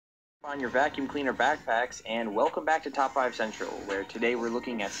On your vacuum cleaner backpacks, and welcome back to Top 5 Central, where today we're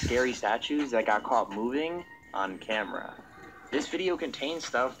looking at scary statues that got caught moving on camera. This video contains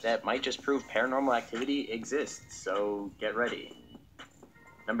stuff that might just prove paranormal activity exists, so get ready.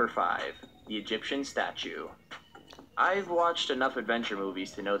 Number 5. The Egyptian Statue. I've watched enough adventure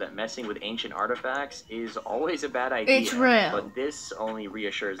movies to know that messing with ancient artifacts is always a bad idea, it's real. But this only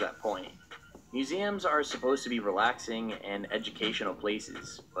reassures that point. Museums are supposed to be relaxing and educational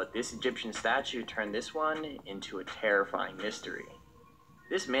places, but this Egyptian statue turned this one into a terrifying mystery.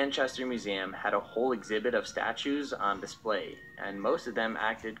 This Manchester museum had a whole exhibit of statues on display, and most of them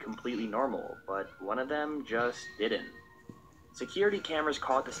acted completely normal, but one of them just didn't. Security cameras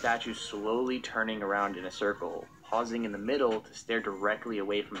caught the statue slowly turning around in a circle, pausing in the middle to stare directly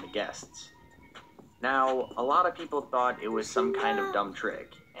away from the guests. Now, a lot of people thought it was some kind of dumb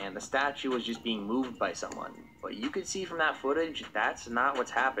trick, and the statue was just being moved by someone, but you could see from that footage that's not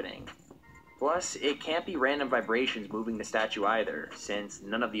what's happening. Plus, it can't be random vibrations moving the statue either, since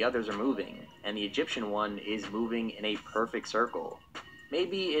none of the others are moving, and the Egyptian one is moving in a perfect circle.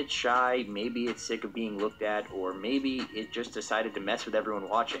 Maybe it's shy, maybe it's sick of being looked at, or maybe it just decided to mess with everyone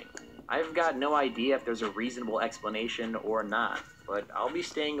watching. I've got no idea if there's a reasonable explanation or not, but I'll be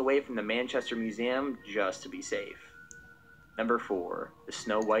staying away from the Manchester Museum just to be safe. Number 4. The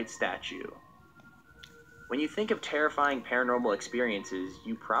Snow White Statue. When you think of terrifying paranormal experiences,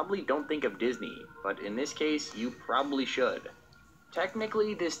 you probably don't think of Disney, but in this case, you probably should.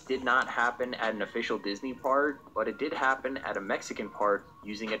 Technically, this did not happen at an official Disney park, but it did happen at a Mexican park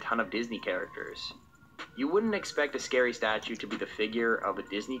using a ton of Disney characters. You wouldn't expect a scary statue to be the figure of a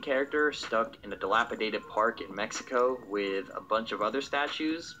Disney character stuck in a dilapidated park in Mexico with a bunch of other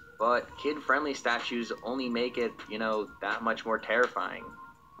statues, but kid-friendly statues only make it, that much more terrifying.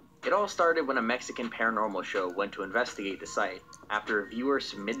 It all started when a Mexican paranormal show went to investigate the site after a viewer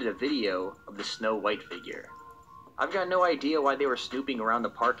submitted a video of the Snow White figure. I've got no idea why they were snooping around the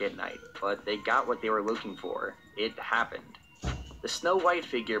park at night, but they got what they were looking for. It happened. The Snow White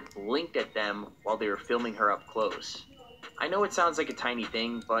figure blinked at them while they were filming her up close. I know it sounds like a tiny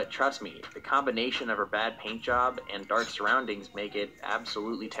thing, but trust me, the combination of her bad paint job and dark surroundings make it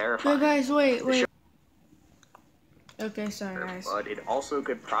absolutely terrifying. No, guys, wait. Okay, sorry, guys. But it also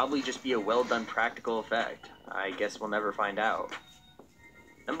could probably just be a well-done practical effect. I guess we'll never find out.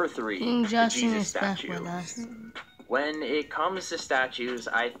 Number 3, the Jesus statue. When it comes to statues,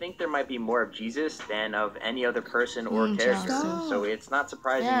 I think there might be more of Jesus than of any other person or character, so it's not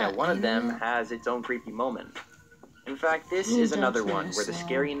surprising that one of them has its own creepy moment. In fact, this is another one where the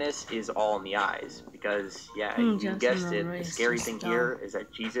scariness is all in the eyes, because, you guessed it, the scary thing here is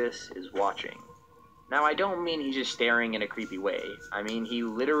that Jesus is watching. Now, I don't mean he's just staring in a creepy way. I mean, he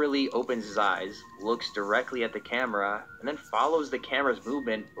literally opens his eyes, looks directly at the camera, and then follows the camera's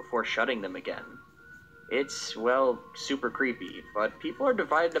movement before shutting them again. It's, super creepy, but people are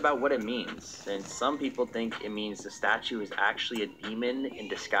divided about what it means, since some people think it means the statue is actually a demon in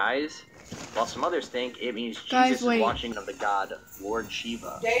disguise, while some others think it means Jesus is watching of the god Lord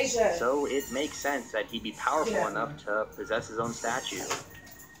Shiva. So it makes sense that he'd be powerful enough to possess his own statue.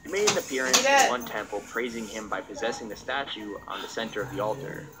 He made an appearance in one temple praising him by possessing the statue on the center of the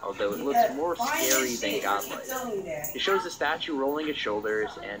altar, although it looks more scary than godlike. It shows the statue rolling its shoulders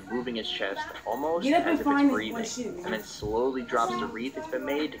and moving its chest almost as if it's breathing, and then slowly drops the wreath it's been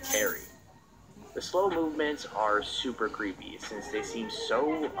made to carry. The slow movements are super creepy since they seem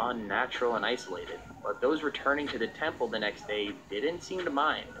so unnatural and isolated, but those returning to the temple the next day didn't seem to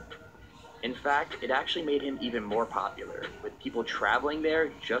mind. In fact, it actually made him even more popular, with people traveling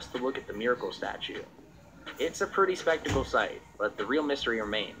there just to look at the miracle statue. It's a pretty spectacle sight, but the real mystery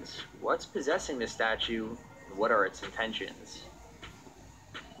remains. What's possessing this statue, and what are its intentions?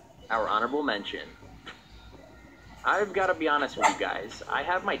 Our honorable mention. I've got to be honest with you guys, I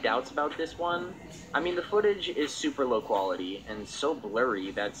have my doubts about this one. I mean, the footage is super low quality and so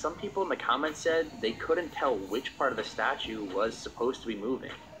blurry that some people in the comments said they couldn't tell which part of the statue was supposed to be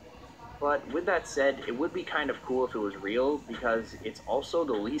moving. But with that said, it would be kind of cool if it was real, because it's also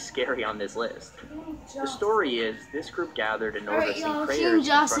the least scary on this list. The story is, this group gathered in order to sing prayers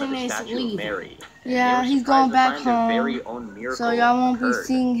in front of the statue of Mary. Yeah, he's going back home, very own miracle so y'all won't be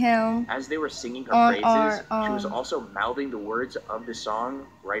seeing him. As they were singing her praises, she was also mouthing the words of the song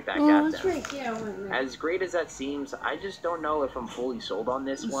right back at them. As great as that seems, I just don't know if I'm fully sold on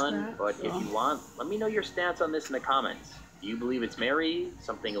this one, but if you want, let me know your stance on this in the comments. Do you believe it's Mary,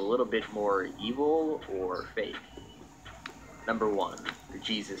 something a little bit more evil, or fake? Number 1, the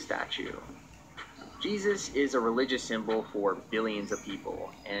Jesus statue. Jesus is a religious symbol for billions of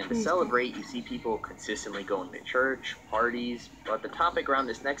people, and to celebrate, you see people consistently going to church, parties, but the topic around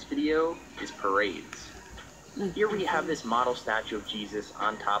this next video is parades. Here we have this model statue of Jesus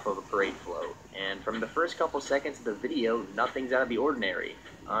on top of a parade float, and from the first couple seconds of the video, nothing's out of the ordinary,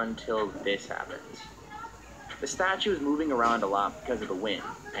 until this happens. The statue is moving around a lot because of the wind,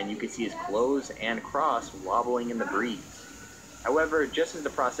 and you can see his clothes and cross wobbling in the breeze. However, just as the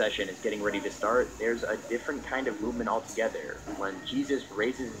procession is getting ready to start, there's a different kind of movement altogether when Jesus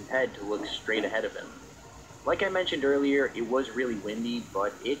raises his head to look straight ahead of him. Like I mentioned earlier, it was really windy,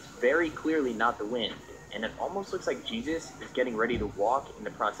 but it's very clearly not the wind, and it almost looks like Jesus is getting ready to walk in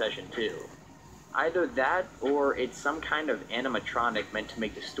the procession too. Either that, or it's some kind of animatronic meant to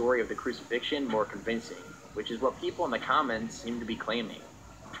make the story of the crucifixion more convincing, which is what people in the comments seem to be claiming.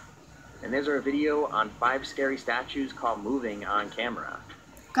 And there's our video on 5 scary statues called Moving on Camera.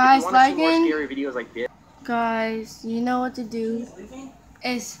 Guys, if you want to see more scary videos like this, guys, you know what to do.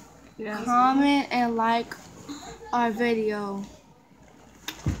 Is comment and like our video.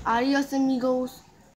 Adios, amigos.